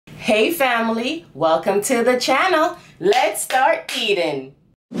Hey family, welcome to the channel. Let's start eating.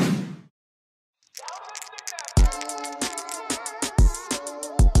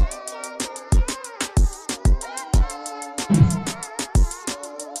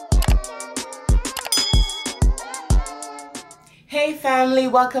 Hey family,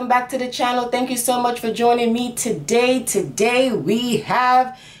 welcome back to the channel. Thank you so much for joining me today. Today we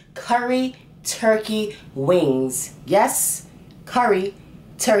have curry turkey wings. Yes, curry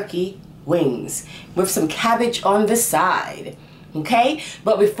turkey wings with some cabbage on the side. Okay,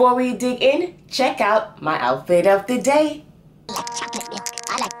 but before we dig in, check out my outfit of the day. I like chocolate milk.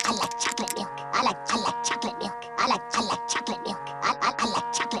 I like chocolate milk. I like chocolate milk. I like chocolate milk. I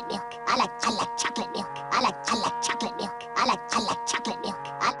like chocolate milk. I like chocolate milk. I like chocolate milk. I like chocolate milk.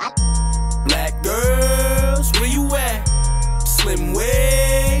 Black girls, where you at? Slim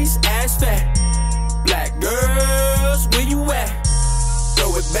waist, ass fat. Black girls, where you at?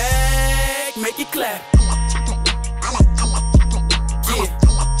 Throw it back, make it clap. I like chocolate milk. I like chocolate milk. Yeah. I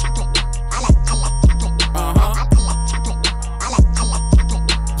like chocolate milk. I like chocolate milk. Uh-huh. I like chocolate milk. I like chocolate milk.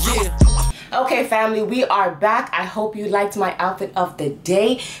 Yeah. Okay family, we are back. I hope you liked my outfit of the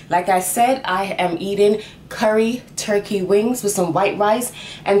day. Like I said, I am eating curry turkey wings with some white rice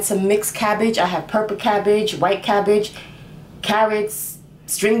and some mixed cabbage. I have purple cabbage, white cabbage, carrots,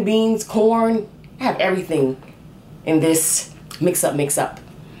 string beans, corn. I have everything in this mix up.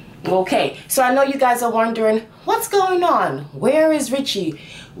 Okay, so I know you guys are wondering what's going on. Where is Richie?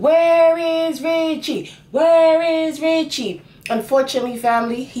 Where is Richie? Where is Richie? Unfortunately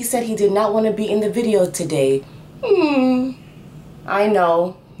family, he said he did not want to be in the video today. I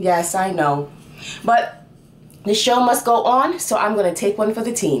know. Yes, I know. But the show must go on, so I'm going to take one for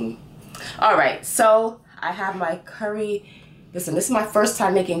the team. Alright, so I have my curry. Listen, this is my first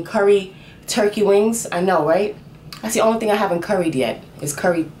time making curry turkey wings. I know, right? That's the only thing I haven't curried yet. Is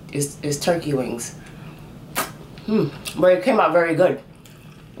turkey wings. But it came out very good.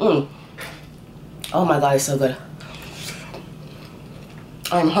 Oh my god, it's so good.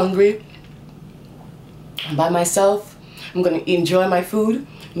 I'm hungry. I'm by myself. I'm gonna enjoy my food.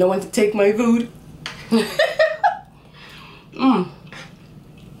 No one to take my food.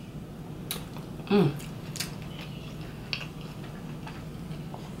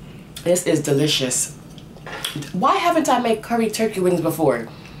 This is delicious. Why haven't I made curry turkey wings before?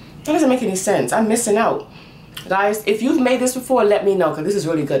 That doesn't make any sense. I'm missing out. Guys, if you've made this before, let me know, because this is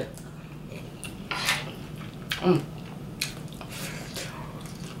really good.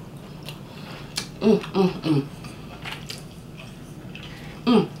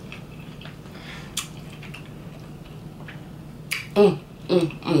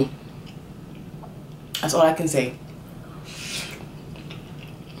 That's all I can say.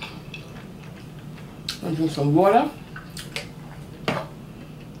 I'll drink some water.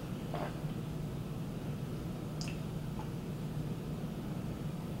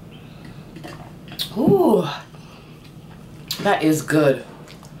 Ooh, that is good.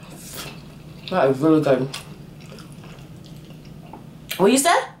 That is really good. What you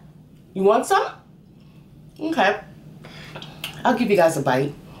said? You want some? Okay. I'll give you guys a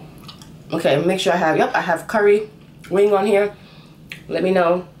bite. Okay, make sure I have, I have curry wing on here. Let me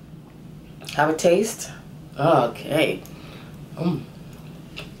know how it tastes. Okay.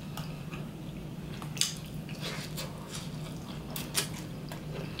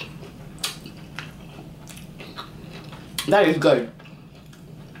 That is good.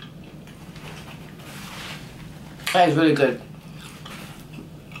 That is really good.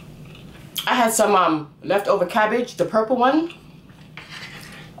 I had some leftover cabbage, the purple one,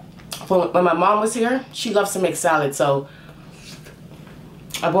 from when my mom was here. She loves to make salad, so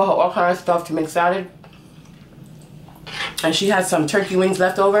I bought her all kinds of stuff to make salad. And she had some turkey wings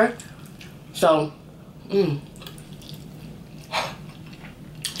left over. So,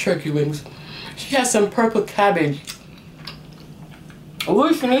 turkey wings. She has some purple cabbage.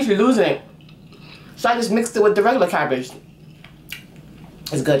 Ooh, she needs to lose it. So I just mixed it with the regular cabbage.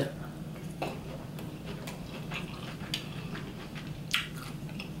 It's good.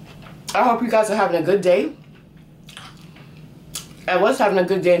 I hope you guys are having a good day. I was having a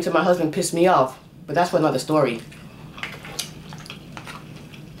good day until my husband pissed me off. But that's for another story.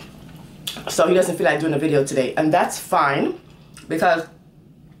 So he doesn't feel like doing a video today. And that's fine. Because,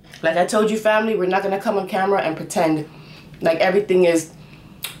 like I told you family, we're not going to come on camera and pretend like everything is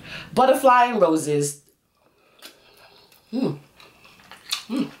butterfly and roses. Oh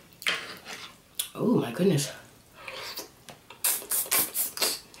my goodness.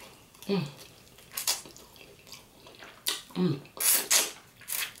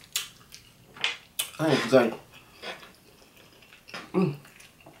 That is good.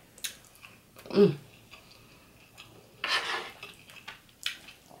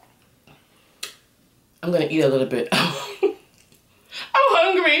 I'm gonna eat a little bit. I'm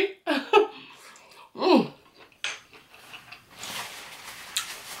hungry.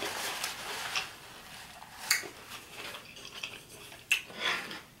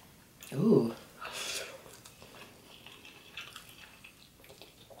 Ooh.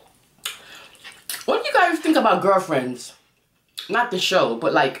 What do you guys think about girlfriends? Not the show,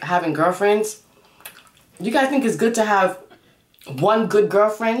 but like having girlfriends. Do you guys think it's good to have one good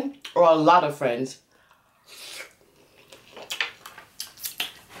girlfriend or a lot of friends?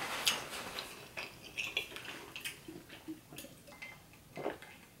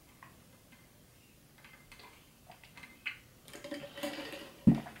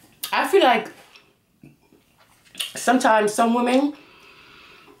 I feel like sometimes some women,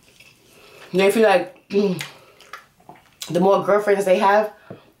 they feel like the more girlfriends they have,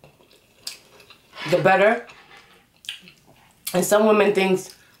 the better. And some women think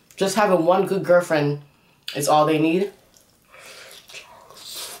just having one good girlfriend is all they need.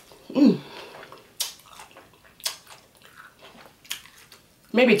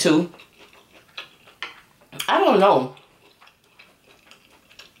 Maybe two. I don't know.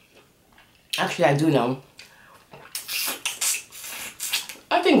 Actually, I do know.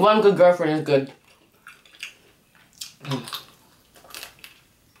 I think one good girlfriend is good.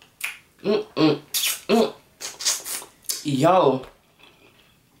 Yo,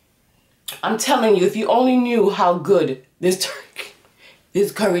 I'm telling you, if you only knew how good this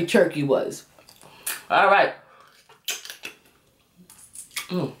curry turkey was. All right.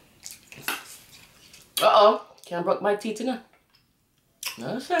 Uh-oh, can't broke my teeth enough.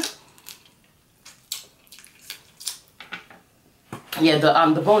 No, sir. Yeah,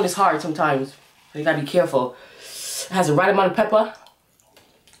 the bone is hard sometimes. So you gotta be careful. It has the right amount of pepper.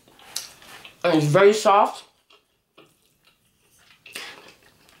 And it's very soft.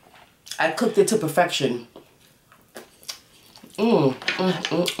 I cooked it to perfection.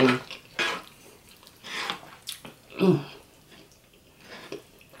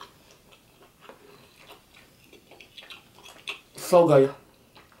 So good.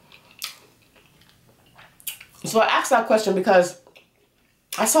 So I asked that question because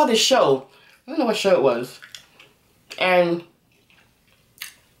I saw this show. I don't know what show it was. And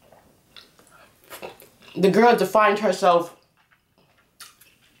the girl defined herself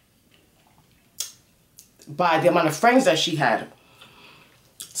by the amount of friends that she had.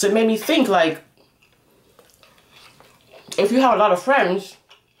 So it made me think, like, if you have a lot of friends,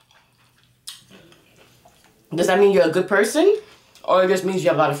 does that mean you're a good person? Or it just means you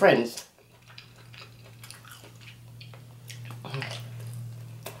have a lot of friends?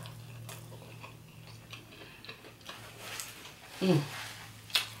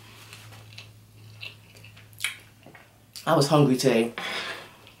 I was hungry today.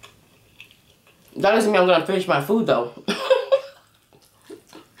 That doesn't mean I'm gonna finish my food though.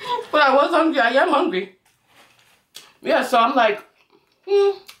 But I was hungry. I am hungry. Yeah, so I'm like,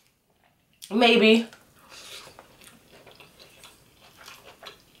 maybe.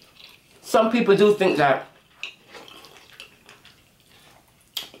 Some people do think that,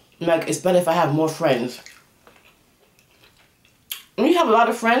 like, it's better if I have more friends. When you have a lot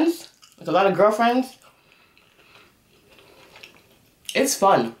of friends, like a lot of girlfriends, it's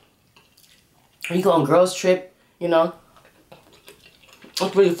fun. When you go on girls' trip, you know,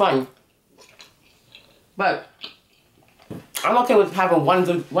 it's really fun. But I'm okay with having one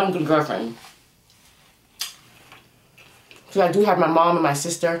good girlfriend. So I do have my mom and my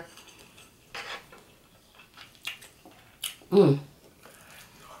sister.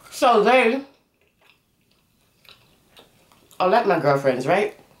 So they are like my girlfriends,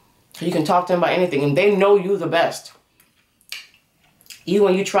 right? So you can talk to them about anything, and they know you the best. Even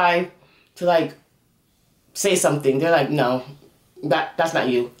when you try to, like, say something, they're like, no, that's not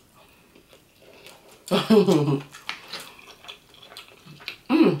you.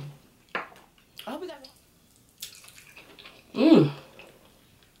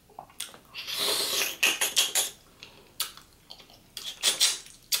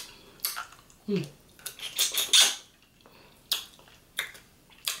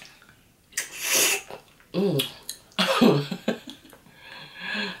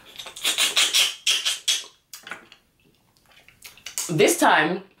 This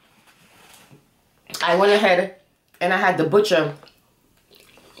time, I went ahead and I had the butcher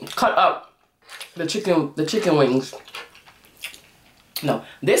cut up the chicken wings. No,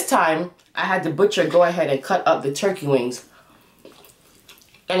 this time I had the butcher go ahead and cut up the turkey wings.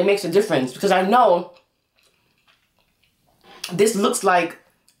 And it makes a difference because I know this looks like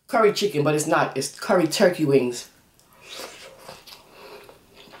curry chicken, but it's not. It's curry turkey wings.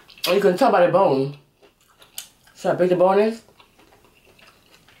 And you can tell by the bone. See how big the bone is?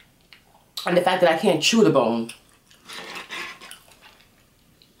 And the fact that I can't chew the bone.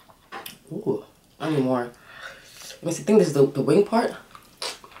 Ooh, I need more. Let me see, I think this is the wing part.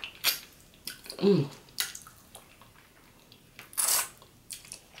 Mmm.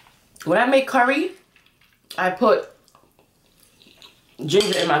 When I make curry, I put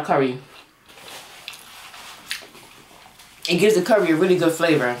ginger in my curry. It gives the curry a really good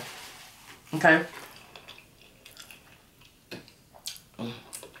flavor. Okay?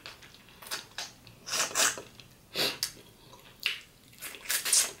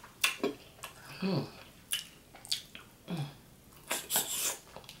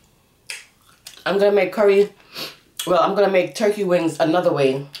 I'm gonna make curry, well, I'm gonna make turkey wings another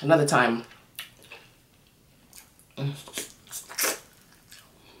way, another time.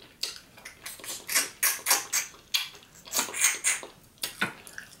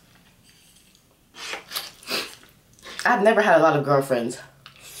 I've never had a lot of girlfriends.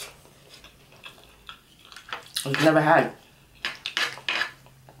 I've never had.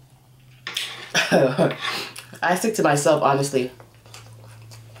 I stick to myself, honestly.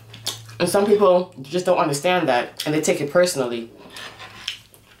 And some people just don't understand that, and they take it personally.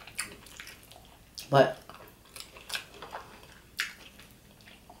 But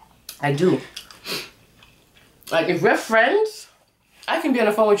I do. Like, if we're friends, I can be on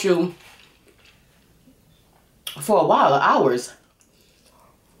the phone with you for a while, hours.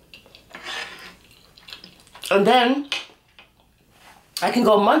 And then I can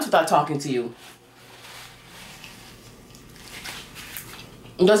go months without talking to you.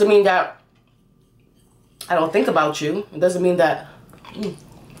 It doesn't mean that I don't think about you. It doesn't mean that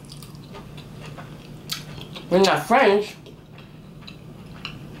we're not friends.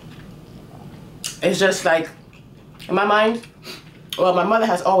 It's just like, in my mind, well, my mother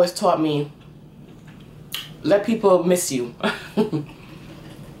has always taught me, let people miss you. I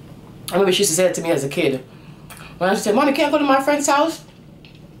remember she used to say it to me as a kid. When I used to say, Mom, you can't go to my friend's house?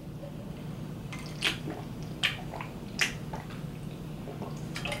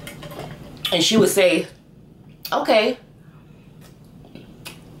 And she would say, okay,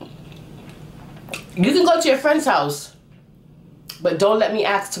 you can go to your friend's house, but don't let me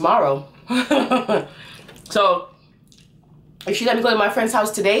ask tomorrow. So, if she let me go to my friend's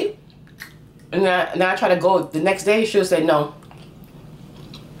house today, and then I try to go the next day, she'll say no.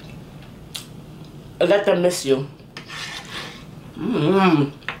 Let them miss you.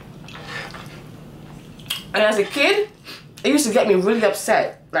 And as a kid, it used to get me really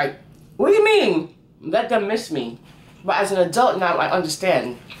upset. Like, what do you mean? Let them miss me. But as an adult now, I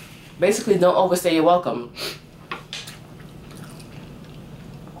understand. Basically, don't overstay your welcome.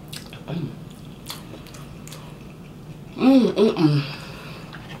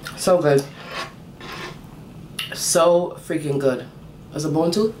 So good. So freaking good. There's a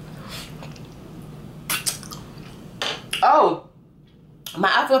bone too? Oh! My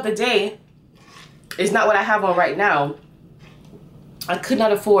outfit of the day is not what I have on right now. I could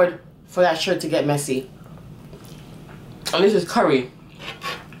not afford for that shirt to get messy. And this is curry.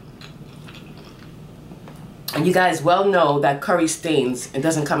 And you guys well know that curry stains. It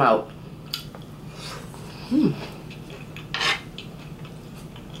doesn't come out.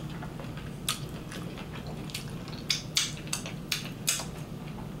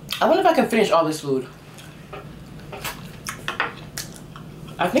 I wonder if I can finish all this food.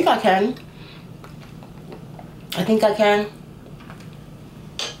 I think I can. I think I can.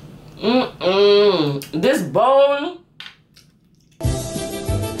 This bone.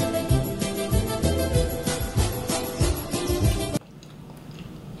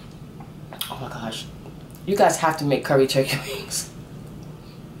 Oh my gosh. You guys have to make curry turkey wings.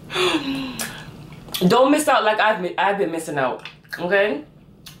 Don't miss out like I've been missing out. Okay?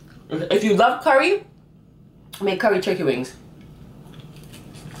 If you love curry, make curry turkey wings.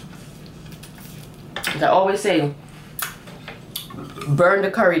 Like I always say, burn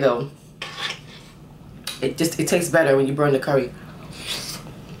the curry though. It tastes better when you burn the curry.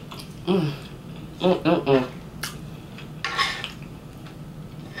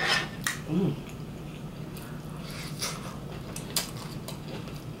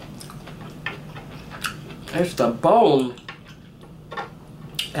 There's the bone.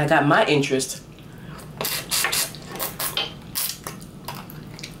 I got my interest.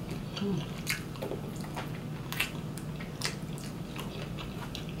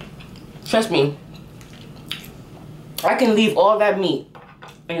 Trust me, I can leave all that meat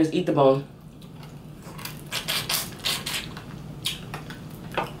and just eat the bone.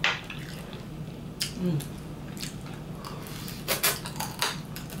 Oh.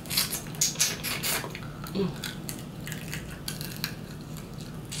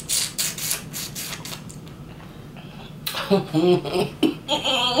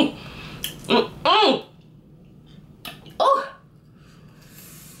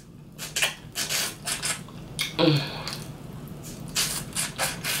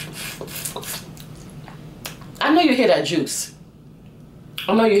 I know you hear that juice.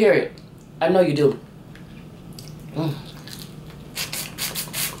 I know you hear it. I know you do.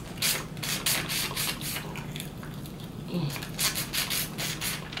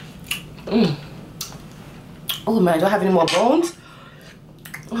 Oh man, do I have any more bones?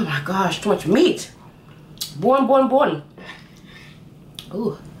 Oh my gosh, too much meat. Born.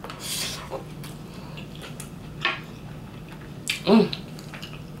 Ooh.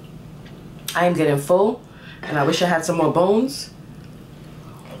 I am getting full, and I wish I had some more bones.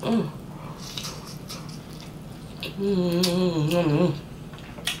 Ooh.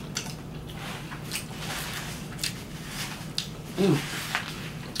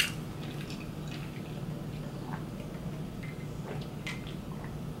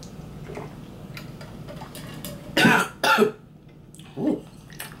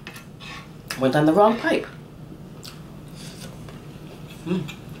 Went down the wrong pipe. I'm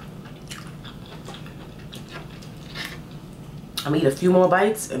gonna eat a few more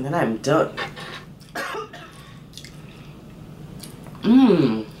bites and then I'm done.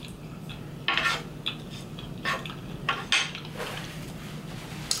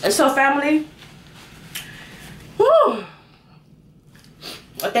 And so family, whew,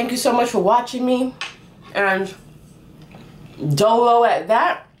 well, thank you so much for watching me, and dolo at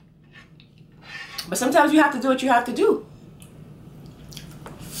that. But sometimes you have to do what you have to do.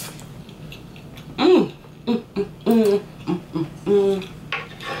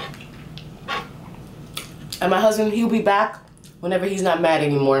 And my husband, he'll be back whenever he's not mad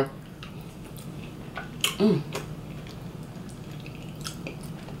anymore.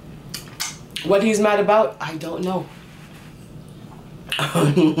 What he's mad about, I don't know.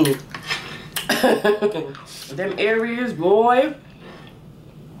 Them areas, boy.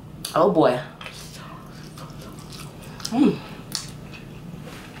 Oh boy.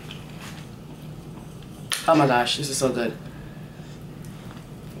 Oh my gosh, this is so good.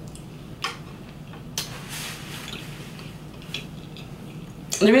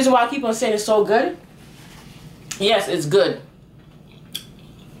 The reason why I keep on saying it's so good, yes, it's good.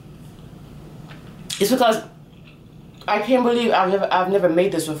 It's because I can't believe I've never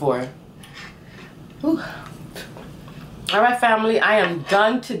made this before. Whew. All right, family, I am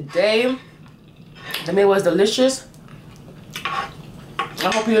done today. The meal was delicious.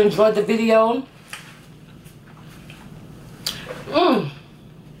 I hope you enjoyed the video.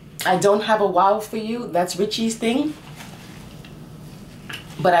 I don't have a wow for you. That's Richie's thing.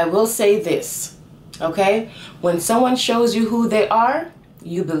 But I will say this, okay? When someone shows you who they are,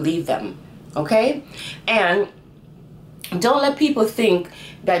 you believe them, okay? And don't let people think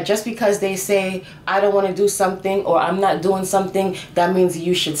that just because they say, I don't want to do something or I'm not doing something, that means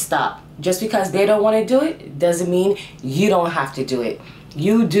you should stop. Just because they don't want to do it doesn't mean you don't have to do it.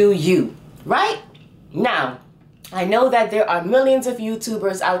 You do you, right? Now, I know that there are millions of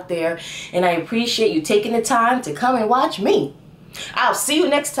YouTubers out there, and I appreciate you taking the time to come and watch me. I'll see you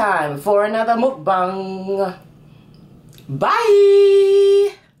next time for another mukbang. Bye!